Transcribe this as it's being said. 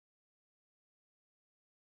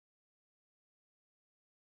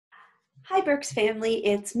Hi, Burks family.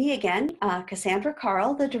 It's me again, Cassandra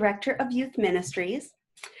Carl, the Director of Youth Ministries.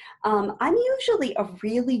 I'm usually a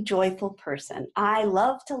really joyful person. I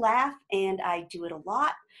love to laugh and I do it a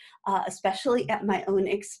lot, especially at my own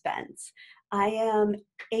expense. I am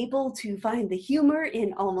able to find the humor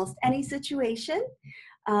in almost any situation,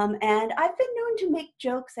 and I've been known to make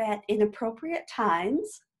jokes at inappropriate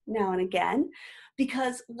times now and again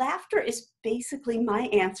because laughter is basically my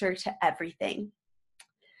answer to everything.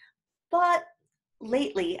 But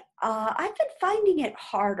lately, I've been finding it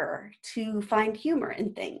harder to find humor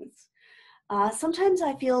in things. Sometimes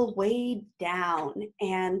I feel weighed down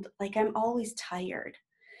and like I'm always tired.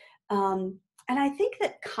 And I think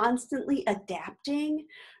that constantly adapting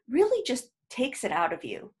really just takes it out of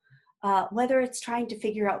you. Whether it's trying to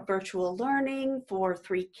figure out virtual learning for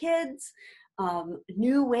 3 kids,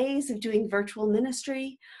 new ways of doing virtual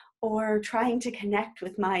ministry, or trying to connect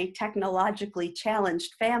with my technologically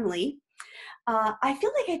challenged family, I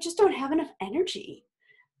feel like I just don't have enough energy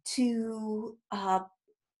to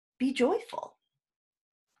be joyful.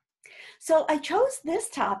 So I chose this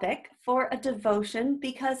topic for a devotion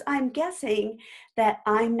because I'm guessing that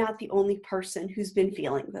I'm not the only person who's been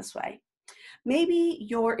feeling this way. Maybe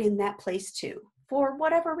you're in that place too, for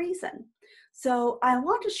whatever reason. So I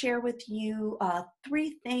want to share with you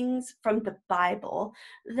 3 things from the Bible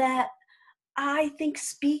that I think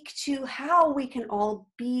speak to how we can all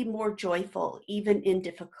be more joyful even in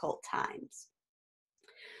difficult times.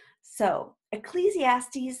 So,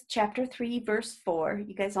 Ecclesiastes chapter 3, verse 4.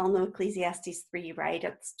 You guys all know Ecclesiastes 3, right?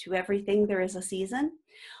 It's to everything there is a season.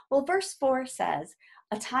 Well, verse 4 says,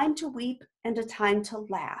 "A time to weep and a time to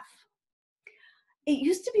laugh." It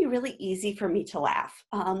used to be really easy for me to laugh.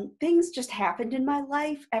 Things just happened in my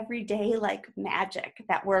life every day like magic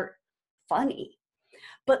that were funny.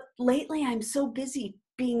 But lately, I'm so busy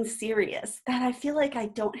being serious that I feel like I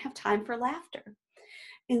don't have time for laughter.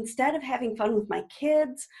 Instead of having fun with my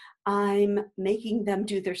kids, I'm making them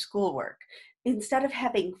do their schoolwork. Instead of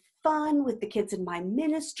having fun with the kids in my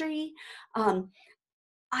ministry, um,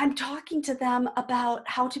 I'm talking to them about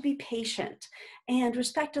how to be patient and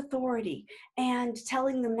respect authority and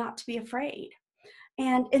telling them not to be afraid.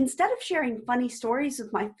 And instead of sharing funny stories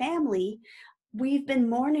with my family, we've been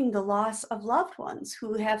mourning the loss of loved ones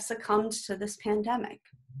who have succumbed to this pandemic.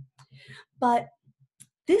 But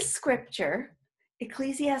this scripture,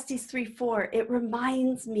 Ecclesiastes 3:4, it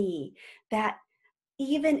reminds me that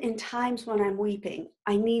even in times when I'm weeping,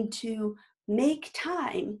 I need to make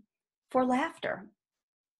time for laughter.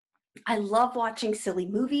 I love watching silly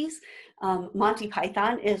movies. Monty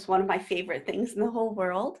Python is one of my favorite things in the whole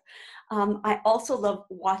world. I also love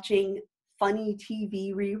watching funny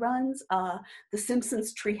TV reruns. The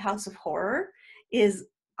Simpsons Treehouse of Horror is,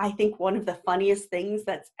 I think, one of the funniest things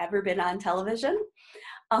that's ever been on television.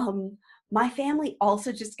 Um, my family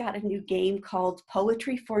also just got a new game called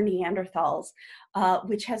Poetry for Neanderthals,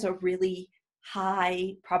 which has a really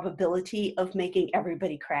high probability of making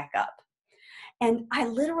everybody crack up. And I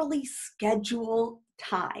literally schedule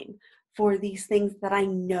time for these things that I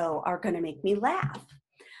know are going to make me laugh.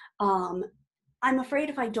 Um, I'm afraid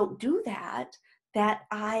if I don't do that, that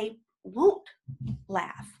I won't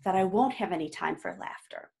laugh, that I won't have any time for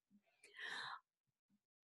laughter.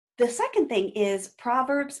 The second thing is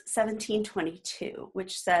Proverbs 17:22,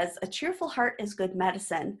 which says, "A cheerful heart is good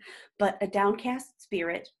medicine, but a downcast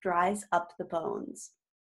spirit dries up the bones."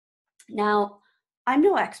 Now, I'm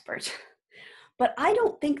no expert, but I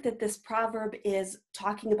don't think that this proverb is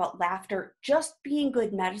talking about laughter just being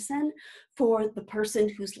good medicine for the person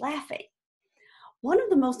who's laughing. One of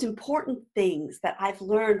the most important things that I've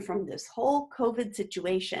learned from this whole COVID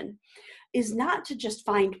situation is not to just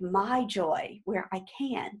find my joy where I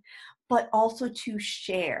can, but also to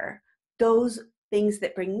share those things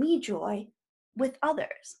that bring me joy with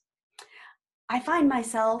others. I find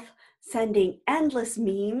myself sending endless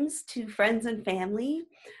memes to friends and family,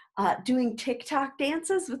 doing TikTok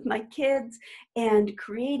dances with my kids, and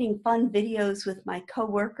creating fun videos with my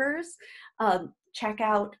coworkers. Check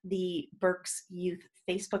out the Berks Youth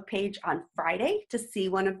Facebook page on Friday to see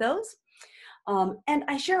one of those. And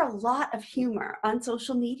I share a lot of humor on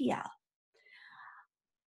social media.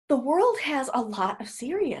 The world has a lot of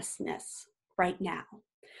seriousness right now.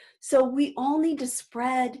 So we all need to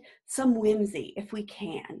spread some whimsy if we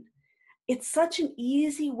can. It's such an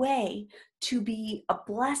easy way to be a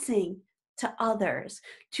blessing to others,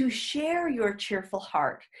 to share your cheerful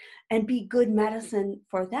heart and be good medicine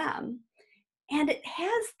for them. And it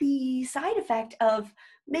has the side effect of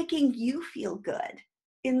making you feel good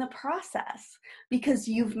in the process because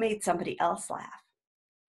you've made somebody else laugh.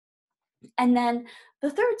 And then The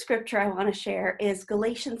third scripture I want to share is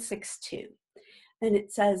Galatians 6:2. And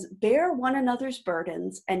it says, "Bear one another's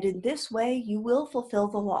burdens, and in this way you will fulfill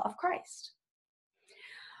the law of Christ."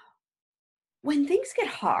 When things get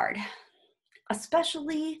hard,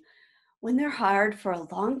 especially when they're hard for a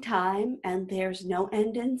long time and there's no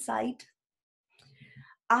end in sight,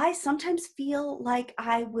 I sometimes feel like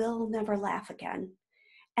I will never laugh again.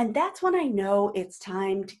 And that's when I know it's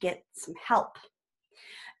time to get some help.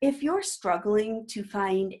 If you're struggling to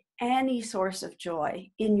find any source of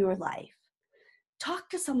joy in your life, talk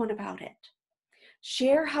to someone about it.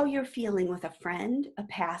 Share how you're feeling with a friend, a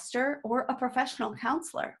pastor, or a professional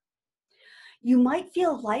counselor. You might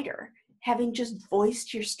feel lighter having just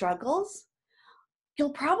voiced your struggles.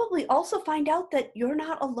 You'll probably also find out that you're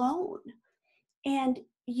not alone. And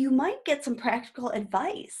you might get some practical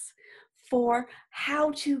advice for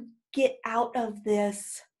how to get out of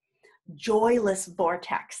this joyless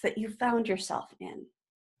vortex that you found yourself in.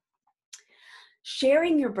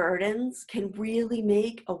 Sharing your burdens can really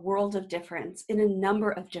make a world of difference in a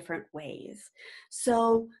number of different ways.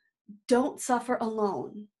 So don't suffer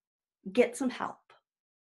alone. Get some help.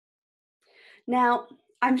 Now,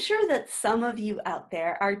 I'm sure that some of you out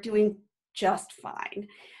there are doing just fine.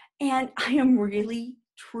 And I am really,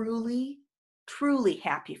 truly, truly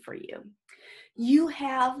happy for you. You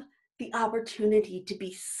have the opportunity to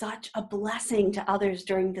be such a blessing to others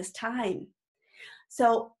during this time.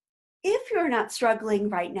 So if you're not struggling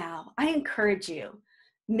right now, I encourage you,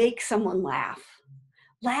 make someone laugh.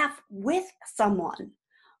 Laugh with someone,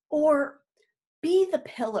 or be the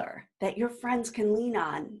pillar that your friends can lean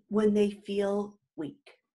on when they feel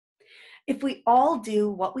weak. If we all do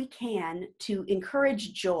what we can to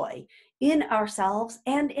encourage joy in ourselves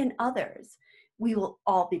and in others, we will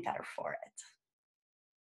all be better for it.